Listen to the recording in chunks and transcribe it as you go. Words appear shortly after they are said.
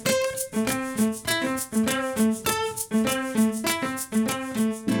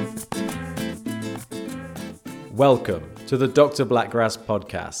Welcome to the Dr. Blackgrass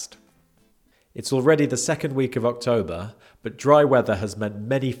podcast. It's already the second week of October, but dry weather has meant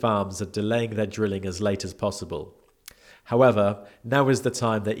many farms are delaying their drilling as late as possible. However, now is the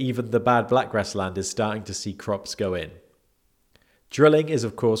time that even the bad blackgrass land is starting to see crops go in. Drilling is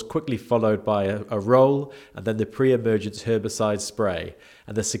of course quickly followed by a roll and then the pre-emergence herbicide spray,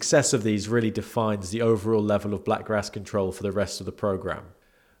 and the success of these really defines the overall level of blackgrass control for the rest of the programme.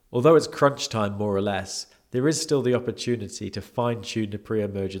 Although it's crunch time more or less, there is still the opportunity to fine-tune the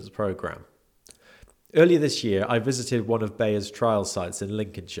pre-emergence programme. Earlier this year, I visited one of Bayer's trial sites in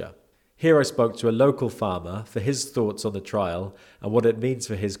Lincolnshire. Here I spoke to a local farmer for his thoughts on the trial and what it means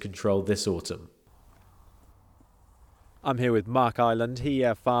for his control this autumn. I'm here with Mark Ireland. He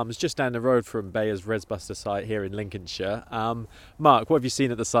farms just down the road from Bayer's Resbuster site here in Lincolnshire. Mark, what have you seen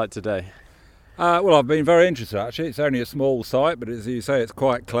at the site today? Well, I've been very interested actually. It's only a small site, but as you say, it's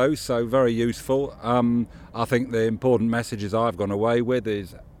quite close, so very useful. I think the important messages I've gone away with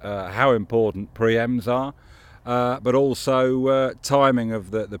is how important preems are, but also timing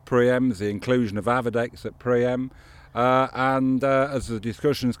of the preems, the inclusion of Avadex at preem, and as the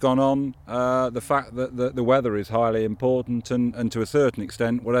discussion's gone on, the fact that the weather is highly important, and to a certain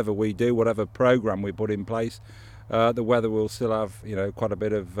extent, whatever we do, whatever programme we put in place, the weather will still have, quite a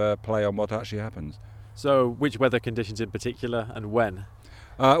bit of play on what actually happens. So, which weather conditions in particular, and when?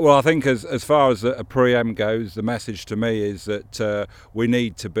 Well, I think as far as a preem goes, the message to me is that we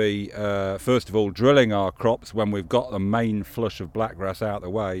need to be, first of all, drilling our crops when we've got the main flush of blackgrass out the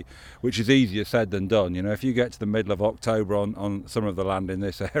way, which is easier said than done. If you get to the middle of October on some of the land in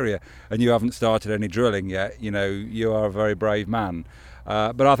this area and you haven't started any drilling yet, you are a very brave man.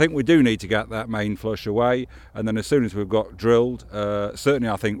 But I think we do need to get that main flush away, and then as soon as we've got drilled, certainly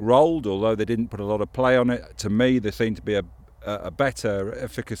I think rolled, although they didn't put a lot of play on it, to me there seemed to be a better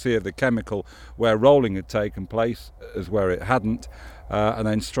efficacy of the chemical where rolling had taken place as where it hadn't, and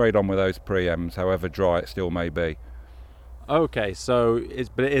then straight on with those preems, however dry it still may be. Okay, so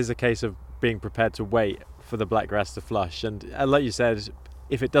it is a case of being prepared to wait for the blackgrass to flush, and like you said,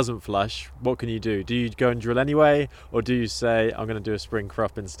 if it doesn't flush, what can you do? Do you go and drill anyway, or do you say, I'm going to do a spring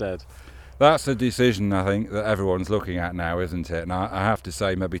crop instead? That's a decision, I think, that everyone's looking at now, isn't it? And I have to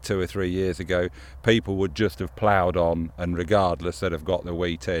say, maybe 2 or 3 years ago, people would just have ploughed on, and regardless, they'd have got the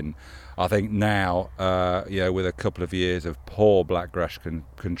wheat in. I think now, with a couple of years of poor blackgrass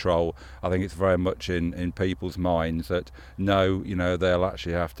control, I think it's very much in people's minds that no, they'll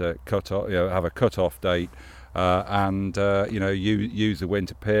actually have to have a cut-off date. Use the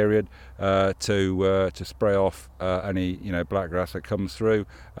winter period to spray off any blackgrass that comes through,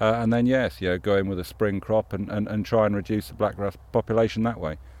 and then go in with a spring crop and try and reduce the blackgrass population that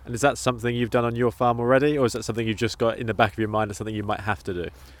way. And is that something you've done on your farm already, or is that something you've just got in the back of your mind as something you might have to do?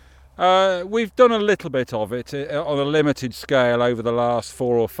 We've done a little bit of it on a limited scale over the last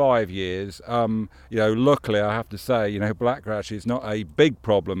 4 or 5 years. Luckily, I have to say, blackgrass is not a big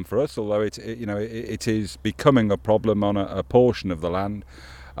problem for us, although it is becoming a problem on a portion of the land.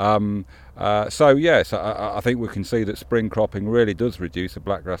 Yes, I think we can see that spring cropping really does reduce the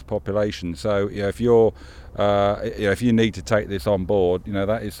blackgrass population. So, if you need to take this on board,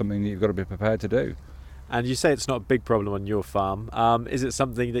 that is something that you've got to be prepared to do. And you say it's not a big problem on your farm. Is it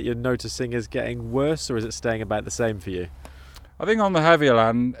something that you're noticing is getting worse, or is it staying about the same for you? I think on the heavier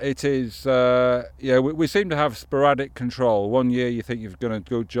land, it is, we seem to have sporadic control. One year you think you've done a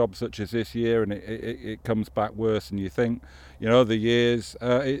good job, such as this year, and it comes back worse than you think. Other years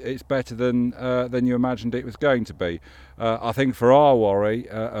it's better than you imagined it was going to be. I think for our worry,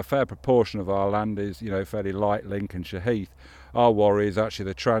 a fair proportion of our land is, fairly light Lincolnshire heath. Our worry is actually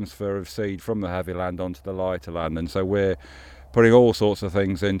the transfer of seed from the heavy land onto the lighter land, and so we're putting all sorts of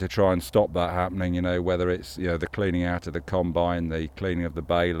things in to try and stop that happening, whether it's the cleaning out of the combine, the cleaning of the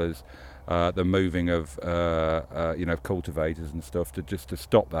balers, the moving of cultivators and stuff to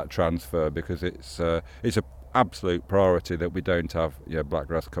stop that transfer, because it's an absolute priority that we don't have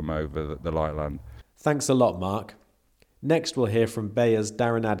blackgrass come over the light land. Thanks a lot, Mark. Next we'll hear from Bayer's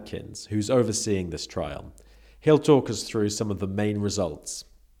Darren Adkins, who's overseeing this trial. He'll talk us through some of the main results.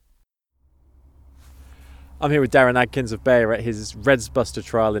 I'm here with Darren Adkins of Bayer at his Resbuster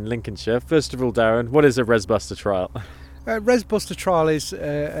trial in Lincolnshire. First of all, Darren, what is a Resbuster trial? Resbuster trial is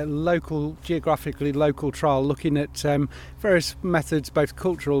a geographically local trial looking at various methods, both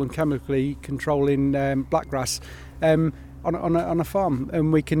cultural and chemically, controlling blackgrass on a farm.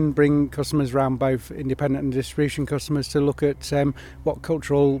 And we can bring customers around, both independent and distribution customers, to look at what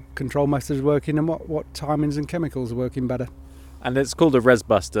cultural control methods are working and what timings and chemicals are working better. And it's called a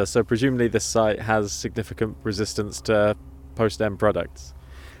Resbuster, so presumably this site has significant resistance to post-em products.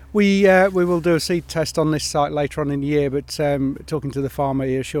 We will do a seed test on this site later on in the year, but talking to the farmer,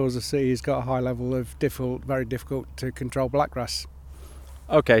 he assures us that he's got a high level of very difficult to control blackgrass.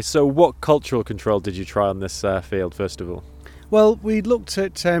 Okay, so what cultural control did you try on this field first of all? Well, we looked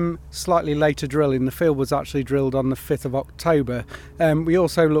at slightly later drilling. The field was actually drilled on the 5th of October. We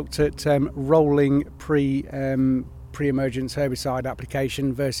also looked at rolling pre-emergence herbicide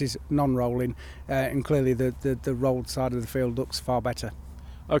application versus non-rolling, and clearly the rolled side of the field looks far better.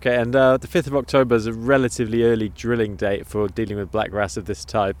 Okay, and the 5th of October is a relatively early drilling date for dealing with blackgrass of this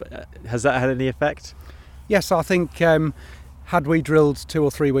type. Has that had any effect? Yes, I think had we drilled 2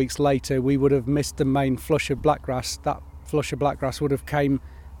 or 3 weeks later, we would have missed the main flush of blackgrass. That flush of blackgrass would have came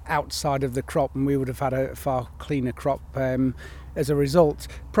outside of the crop, and we would have had a far cleaner crop as a result.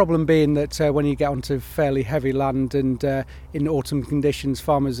 Problem being that when you get onto fairly heavy land and in autumn conditions,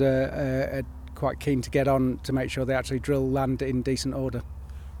 farmers are quite keen to get on to make sure they actually drill land in decent order.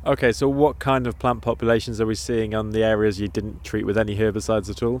 Okay, so what kind of plant populations are we seeing on the areas you didn't treat with any herbicides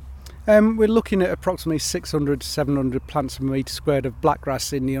at all? We're looking at approximately 600 to 700 plants per metre squared of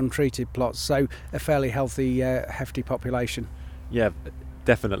blackgrass in the untreated plots, so a fairly healthy, hefty population. Yeah,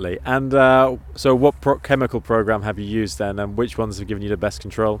 definitely. And so what chemical programme have you used then, and which ones have given you the best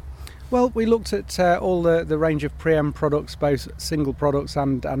control? Well, we looked at all the range of Pre-Em products, both single products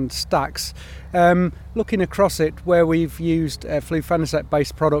and stacks. Looking across it, where we've used flufenicet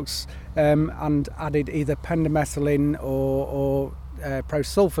based products and added either pendimethalin or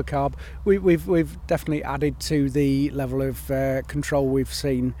prosulfocarb, we've definitely added to the level of control we've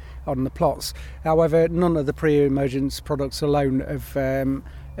seen on the plots. However, none of the pre-emergence products alone have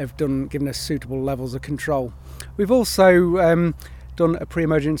given us suitable levels of control. We've also done a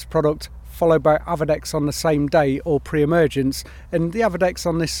pre-emergence product followed by Avadex on the same day, or pre-emergence, and the Avadex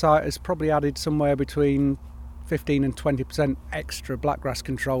on this site has probably added somewhere between 15 and 20% extra blackgrass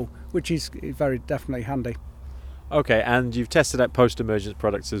control, which is very definitely handy. Okay, and you've tested out post-emergence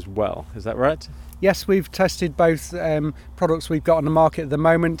products as well, is that right? Yes, we've tested both products we've got on the market at the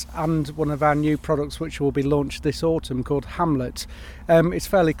moment and one of our new products which will be launched this autumn called Hamlet. It's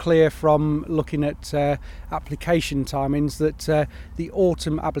fairly clear from looking at application timings that the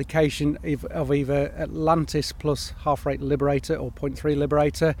autumn application of either Atlantis plus half-rate Liberator or 0.3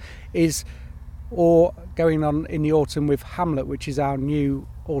 Liberator or going on in the autumn with Hamlet, which is our new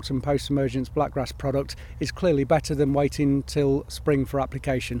autumn post-emergence blackgrass product, is clearly better than waiting till spring for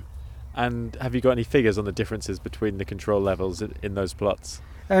application. And have you got any figures on the differences between the control levels in those plots?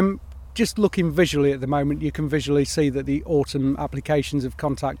 Just looking visually at the moment, you can visually see that the autumn applications of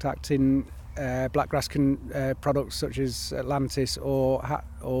contact acting blackgrass products such as Atlantis or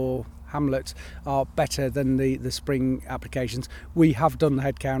Hamlet are better than the spring applications. We have done the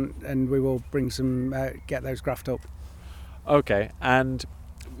head count and we will bring get those graphed up. Okay, and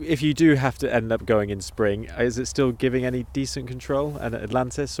if you do have to end up going in spring, is it still giving any decent control, an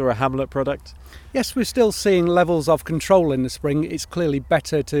Atlantis or a Hamlet product? Yes, we're still seeing levels of control in the spring. It's clearly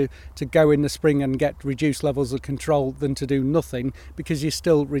better to go in the spring and get reduced levels of control than to do nothing, because you're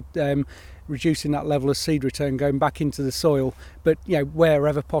still reducing that level of seed return going back into the soil. But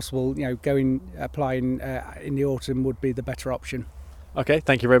wherever possible, applying in the autumn would be the better option. Okay,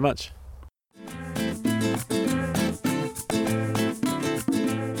 thank you very much.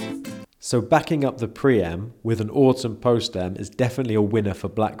 So backing up the pre-em with an autumn post-em is definitely a winner for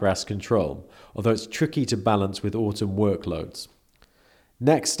blackgrass control, although it's tricky to balance with autumn workloads.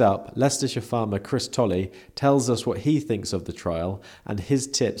 Next up, Leicestershire farmer Chris Tolley tells us what he thinks of the trial and his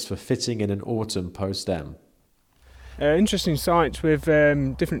tips for fitting in an autumn post-em. Interesting site with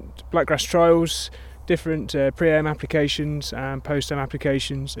different blackgrass trials, different pre-em applications and post-em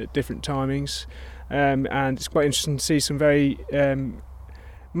applications at different timings, and it's quite interesting to see some very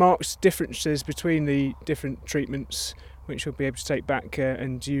marked differences between the different treatments, which we'll be able to take back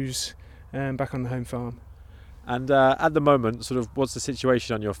and use back on the home farm. And at the moment, sort of, what's the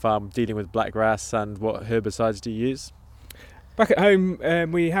situation on your farm dealing with blackgrass, and what herbicides do you use? Back at home,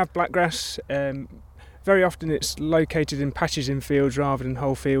 we have blackgrass. Very often it's located in patches in fields rather than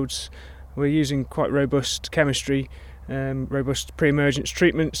whole fields. We're using quite robust chemistry, robust pre-emergence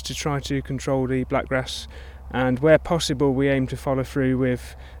treatments to try to control the blackgrass. And where possible, we aim to follow through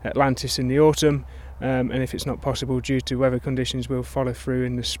with Atlantis in the autumn, and if it's not possible due to weather conditions, we'll follow through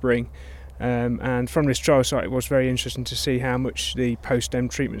in the spring. And from this trial site, it was very interesting to see how much the post-em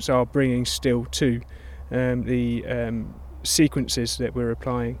treatments are bringing still to the sequences that we're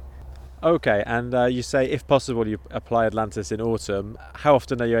applying. Okay, and you say if possible you apply Atlantis in autumn. How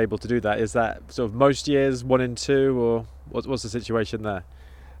often are you able to do that? Is that sort of most years, 1 in 2, or what's the situation there?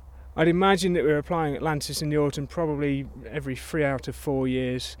 I'd imagine that we're applying Atlantis in the autumn probably every 3 out of 4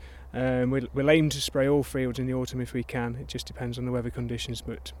 years. We'll aim to spray all fields in the autumn if we can. It just depends on the weather conditions,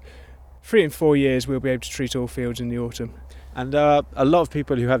 but 3 and 4 years we'll be able to treat all fields in the autumn. And a lot of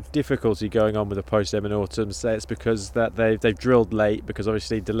people who have difficulty going on with the post-em in autumn say it's because that they've drilled late, because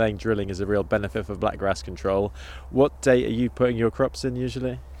obviously delaying drilling is a real benefit for blackgrass control. What date are you putting your crops in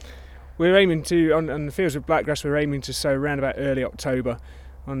usually? We're aiming to, on the fields of blackgrass, we're aiming to sow around about early October.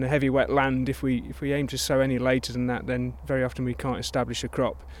 On the heavy wet land, if we aim to sow any later than that, then very often we can't establish a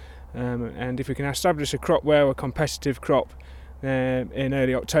crop. And if we can establish a crop well, a competitive crop, in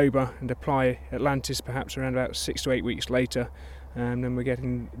early October, and apply Atlantis perhaps around about 6 to 8 weeks later, then we're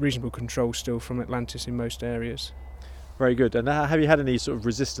getting reasonable control still from Atlantis in most areas. Very good. And have you had any sort of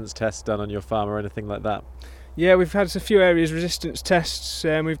resistance tests done on your farm or anything like that? Yeah, we've had a few areas resistance tests.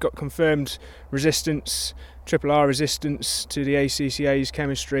 We've got confirmed resistance, RRR resistance to the ACCA's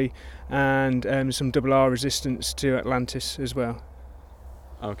chemistry, and some RR resistance to Atlantis as well.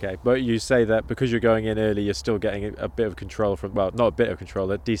 Okay, but you say that because you're going in early, you're still getting a bit of control from, well, not a bit of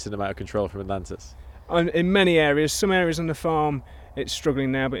control, a decent amount of control from Atlantis. In many areas, some areas on the farm it's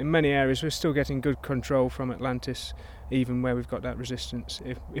struggling now, but in many areas we're still getting good control from Atlantis, even where we've got that resistance.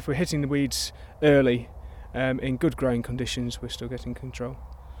 If we're hitting the weeds early, in good growing conditions, we're still getting control.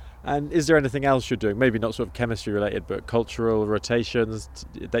 And is there anything else you're doing, maybe not sort of chemistry related, but cultural rotations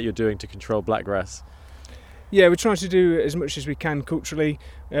that you're doing to control blackgrass? Yeah, we're trying to do as much as we can culturally.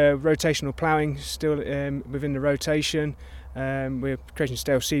 Rotational ploughing still within the rotation. We're creating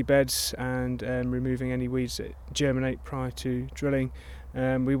stale seedbeds and removing any weeds that germinate prior to drilling.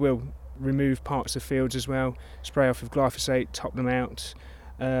 We will remove parts of fields as well, spray off with glyphosate, top them out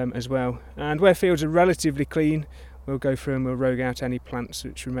as well. And where fields are relatively clean, we'll go through and we'll rogue out any plants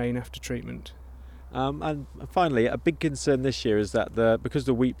which remain after treatment. And finally, a big concern this year is that because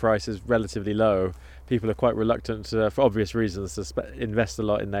the wheat price is relatively low, people are quite reluctant for obvious reasons to invest a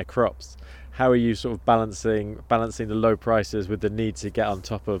lot in their crops. How are you sort of balancing the low prices with the need to get on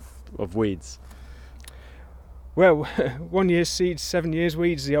top of weeds? Well, 1 year's seeds, 7 years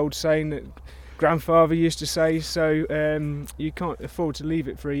weeds, the old saying that grandfather used to say, so you can't afford to leave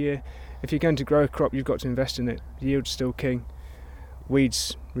it for a year. If you're going to grow a crop, you've got to invest in it. Yield's still king.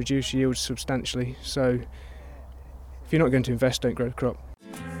 Weeds reduce yields substantially, so if you're not going to invest, don't grow the crop.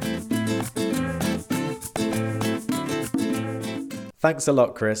 Thanks a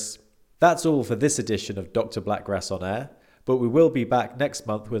lot, Chris. That's all for this edition of Dr. Blackgrass on Air, but we will be back next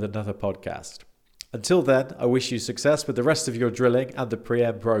month with another podcast. Until then, I wish you success with the rest of your drilling and the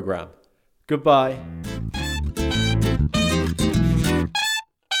pre-em programme. Goodbye.